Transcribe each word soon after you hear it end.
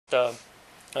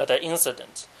the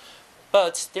incident.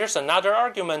 But there's another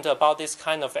argument about this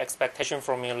kind of expectation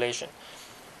formulation.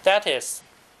 That is,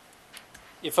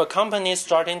 if a company is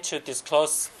starting to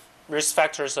disclose risk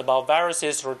factors about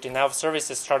viruses or denial of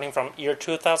services starting from year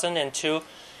 2002,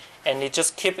 and it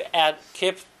just keep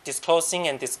disclosing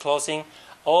and disclosing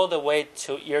all the way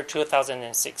to year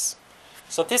 2006.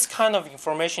 So this kind of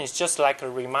information is just like a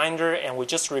reminder, and we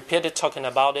just repeated talking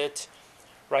about it,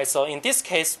 right? So in this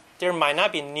case, there might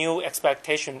not be new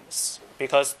expectations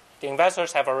because the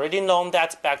investors have already known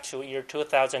that back to year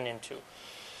 2002.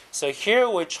 So here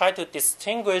we try to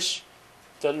distinguish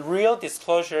the real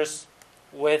disclosures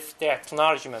with the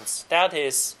acknowledgments. That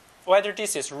is, whether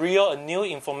this is real, new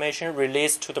information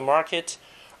released to the market,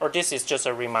 or this is just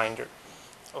a reminder.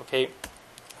 Okay.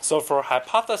 So for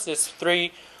hypothesis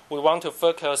 3, we want to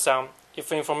focus on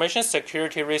if information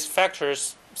security risk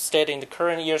factors stated in the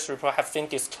current year's report have been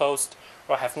disclosed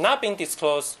or have not been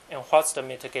disclosed, and what's the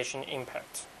mitigation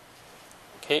impact.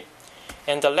 Okay.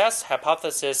 And the last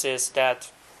hypothesis is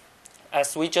that,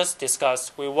 as we just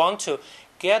discussed, we want to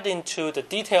get into the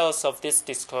details of these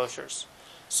disclosures.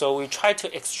 So we try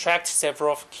to extract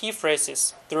several key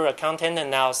phrases through a content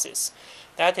analysis.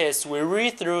 That is, we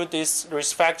read through these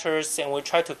risk factors and we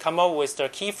try to come up with the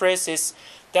key phrases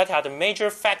that are the major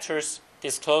factors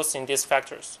disclosed in these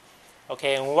factors.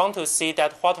 Okay, and we want to see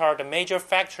that what are the major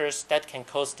factors that can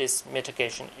cause this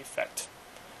mitigation effect.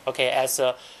 Okay, as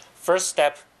a first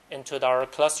step into our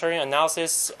clustering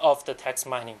analysis of the text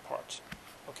mining part.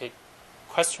 Okay,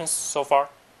 questions so far?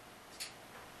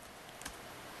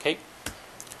 Okay,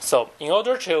 so in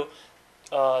order to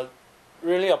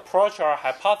really approach our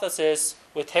hypothesis,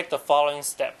 we take the following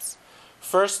steps.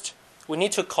 First, we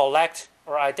need to collect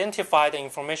or identify the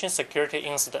information security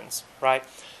incidents, right?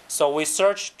 So we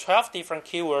search 12 different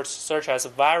keywords, such as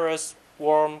virus,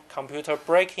 worm, computer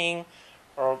breaking,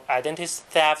 or identity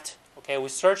theft. Okay, we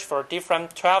search for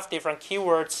 12 different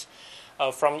keywords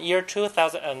from year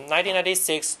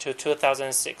 1996 to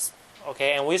 2006.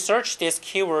 Okay, and we search these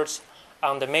keywords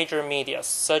on the major media,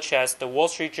 such as the Wall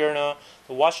Street Journal,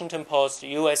 the Washington Post,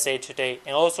 USA Today,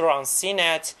 and also on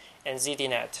CNET and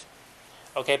ZDNet.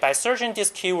 Okay, by searching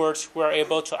these keywords, we are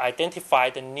able to identify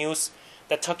the news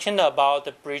that talking about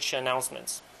the breach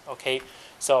announcements. Okay,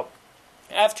 so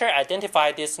after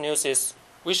identifying these news,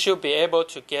 we should be able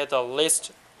to get a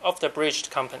list of the breached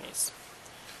companies.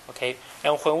 Okay,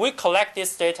 and when we collect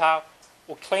this data,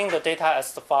 we clean the data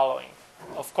as the following.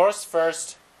 Of course,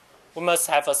 first, we must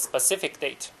have a specific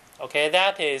date. Okay,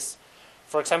 that is,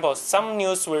 for example, some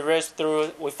news we read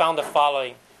through, we found the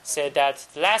following. Said that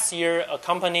last year a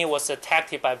company was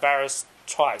attacked by virus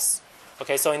twice.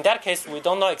 Okay, so in that case, we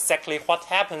don't know exactly what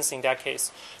happens in that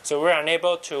case. So we're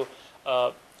unable to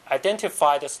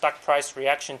identify the stock price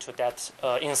reaction to that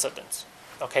incident.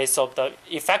 Okay, so the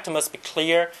effect must be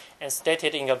clear and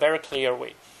stated in a very clear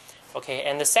way. Okay,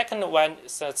 and the second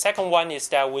one is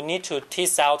that we need to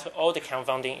tease out all the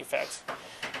confounding effects.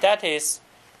 That is,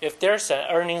 if there's an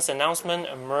earnings announcement,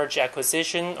 a merge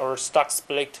acquisition, or stock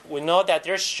split, we know that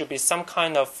there should be some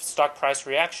kind of stock price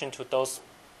reaction to those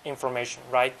information,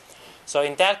 right? So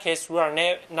in that case, we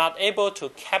are not able to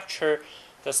capture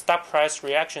the stock price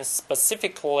reaction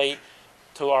specifically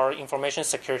to our information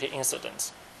security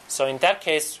incidents. So in that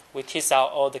case, we tease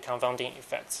out all the confounding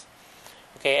effects.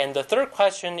 Okay, and the third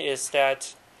question is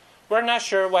that we're not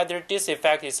sure whether this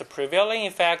effect is a prevailing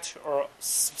effect or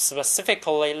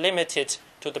specifically limited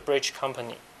to the breach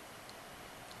company.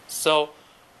 So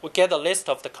we get a list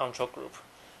of the control group.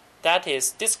 That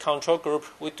is, this control group,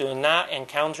 we do not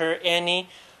encounter any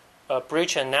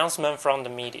breach announcement from the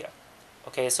media.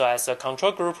 Okay, so as a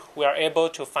control group, we are able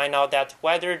to find out that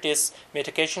whether this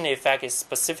mitigation effect is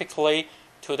specifically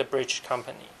to the breach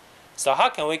company. So how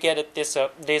can we get this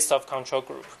list of control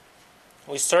group?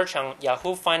 We search on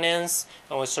Yahoo Finance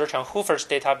and we search on Hoover's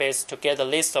database to get a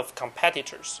list of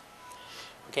competitors.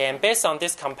 Okay, and based on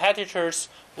these competitors,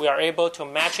 we are able to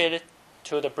match it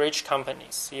to the breach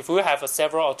companies. If we have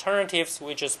several alternatives,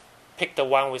 we just pick the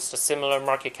one with the similar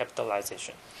market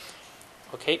capitalization.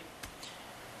 Okay,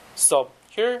 so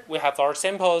here we have our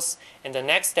samples, and the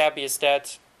next step is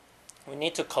that we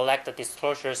need to collect the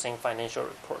disclosures in financial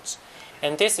reports.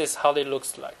 And this is how it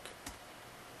looks like.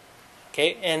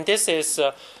 Okay, and this is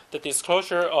the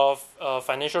disclosure of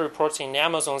financial reports in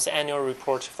Amazon's annual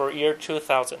report for year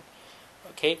 2000.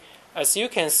 Okay, as you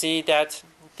can see that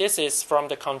this is from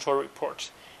the control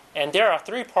report. And there are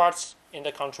three parts in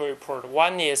the control report.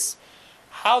 One is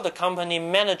how the company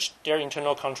managed their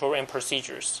internal control and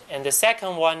procedures. And the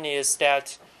second one is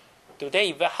that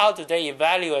how do they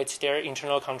evaluate their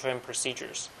internal control and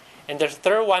procedures. And the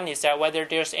third one is that whether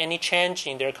there's any change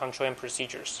in their control and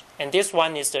procedures. And this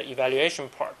one is the evaluation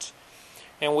part.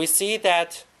 And we see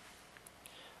that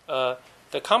the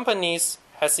companies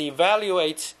has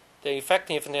evaluated the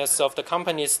effectiveness of the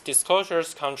company's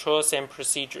disclosures, controls, and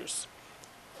procedures.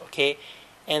 Okay,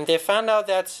 and they found out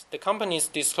that the company's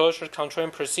disclosure, control,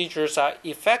 and procedures are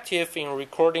effective in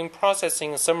recording,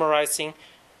 processing, summarizing,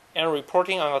 and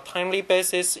reporting on a timely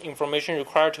basis information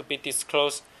required to be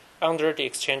disclosed under the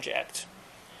Exchange Act.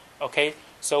 Okay,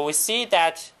 so we see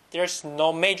that there's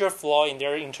no major flaw in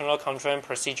their internal control and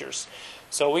procedures.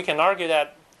 So we can argue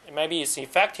that maybe it's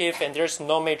effective and there's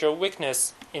no major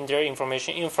weakness in their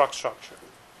information infrastructure.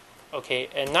 Okay,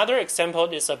 another example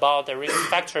is about the risk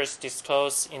factors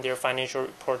disclosed in their financial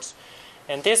reports.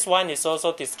 And this one is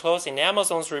also disclosed in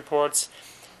Amazon's reports.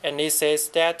 And it says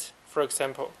that, for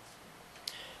example,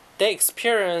 they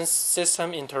experience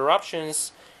system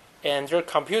interruptions and their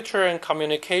computer and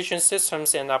communication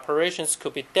systems and operations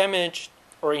could be damaged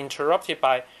or interrupted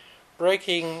by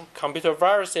breaking, computer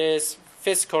viruses,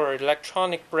 physical or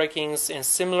electronic break-ins, and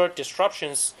similar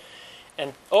disruptions.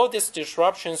 And all these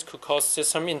disruptions could cause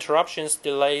system interruptions,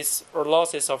 delays, or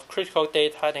losses of critical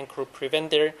data and could prevent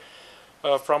them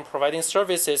from providing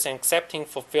services and accepting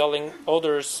fulfilling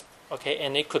orders. Okay,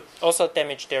 and it could also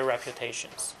damage their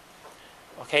reputations.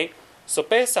 Okay, so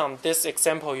based on this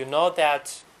example, you know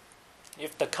that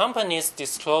if the companies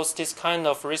disclose this kind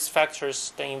of risk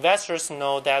factors, the investors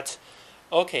know that,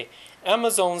 okay,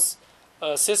 Amazon's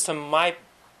system might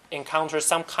encounter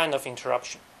some kind of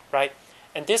interruption, right?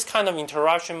 And this kind of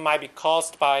interruption might be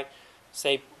caused by,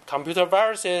 say, computer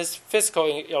viruses, physical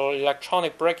or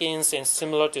electronic break-ins, and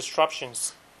similar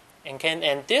disruptions. And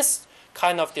this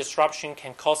kind of disruption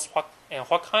can cause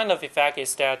what kind of effect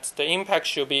is that the impact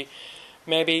should be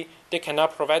maybe they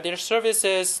cannot provide their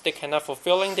services, they cannot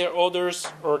fulfilling their orders,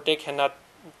 or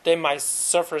they might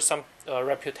suffer some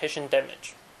reputation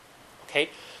damage. Okay,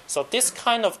 so this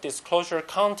kind of disclosure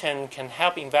content can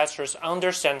help investors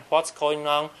understand what's going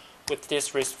on with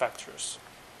these risk factors.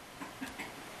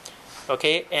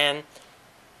 Okay, and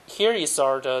here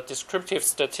are the descriptive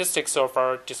statistics of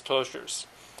our disclosures.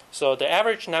 So the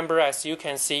average number, as you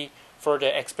can see, for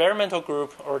the experimental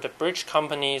group or the bridge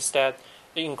companies, that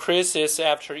it increases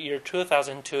after year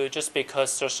 2002 just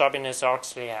because the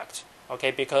Sarbanes-Oxley Act.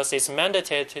 Okay, because it's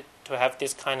mandated to have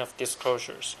this kind of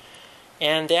disclosures.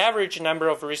 And the average number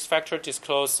of risk factor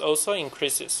disclosed also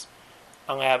increases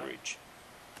on average.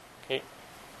 Okay.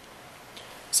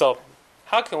 So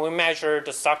how can we measure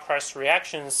the stock price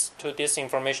reactions to these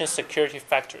information security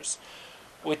factors?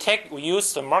 We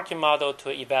use the market model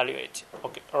to evaluate,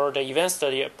 okay, or the event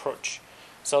study approach.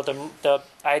 So the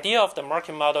idea of the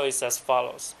market model is as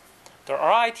follows. The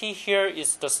RIT here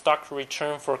is the stock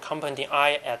return for company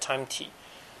I at time t.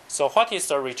 So what is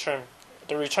the return?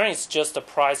 The return is just the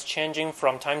price changing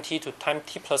from time t to time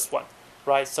t plus 1,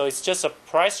 right? So it's just a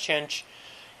price change.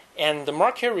 And the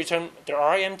market return, the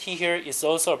RMT here, is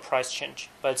also a price change,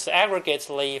 but it's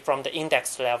aggregately from the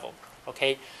index level.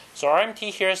 Okay, so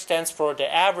RMT here stands for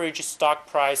the average stock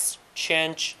price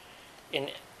change in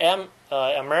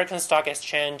American Stock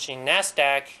Exchange, in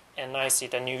NASDAQ, and NYSE,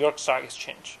 the New York Stock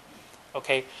Exchange.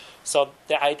 Okay, so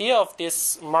the idea of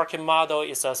this market model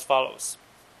is as follows.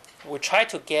 We try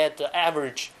to get the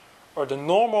average or the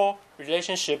normal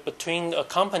relationship between a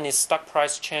company's stock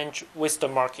price change with the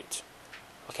market.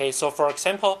 Okay, so for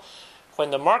example,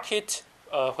 when the market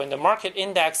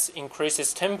index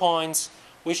increases 10 points,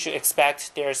 we should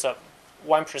expect there's a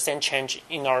 1% change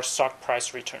in our stock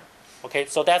price return. Okay,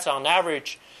 so that's on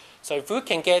average. So if we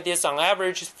can get this on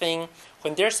average thing,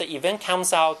 when there's an event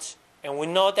comes out, and we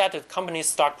know that the company's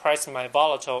stock price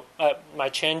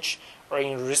might change or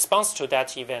in response to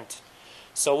that event.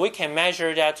 So we can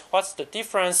measure that what's the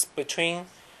difference between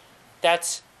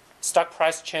that stock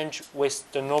price change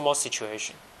with the normal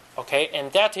situation. Okay,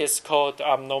 and that is called the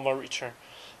abnormal return.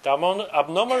 The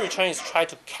abnormal return is try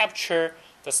to capture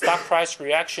the stock price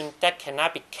reaction that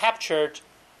cannot be captured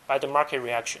by the market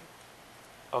reaction.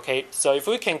 Okay, so if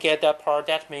we can get that part,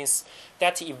 that means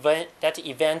that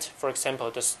event, for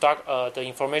example, the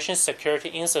information security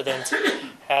incident,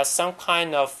 has some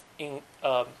kind of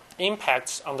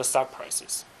impact on the stock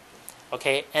prices.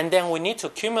 Okay, and then we need to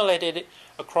accumulate it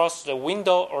across the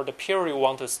window or the period we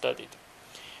want to study.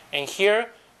 And here,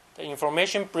 the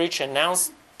information breach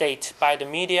announced date by the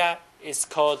media is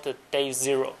called the day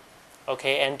 0.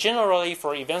 Okay, and generally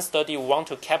for event study, we want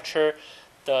to capture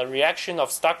the reaction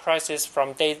of stock prices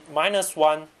from day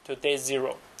 -1 to day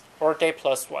 0 or day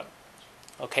 +1.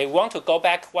 Okay, we want to go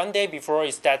back one day before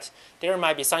is that there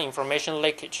might be some information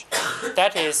leakage.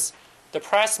 That is, the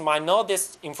press might know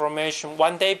this information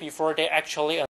one day before they actually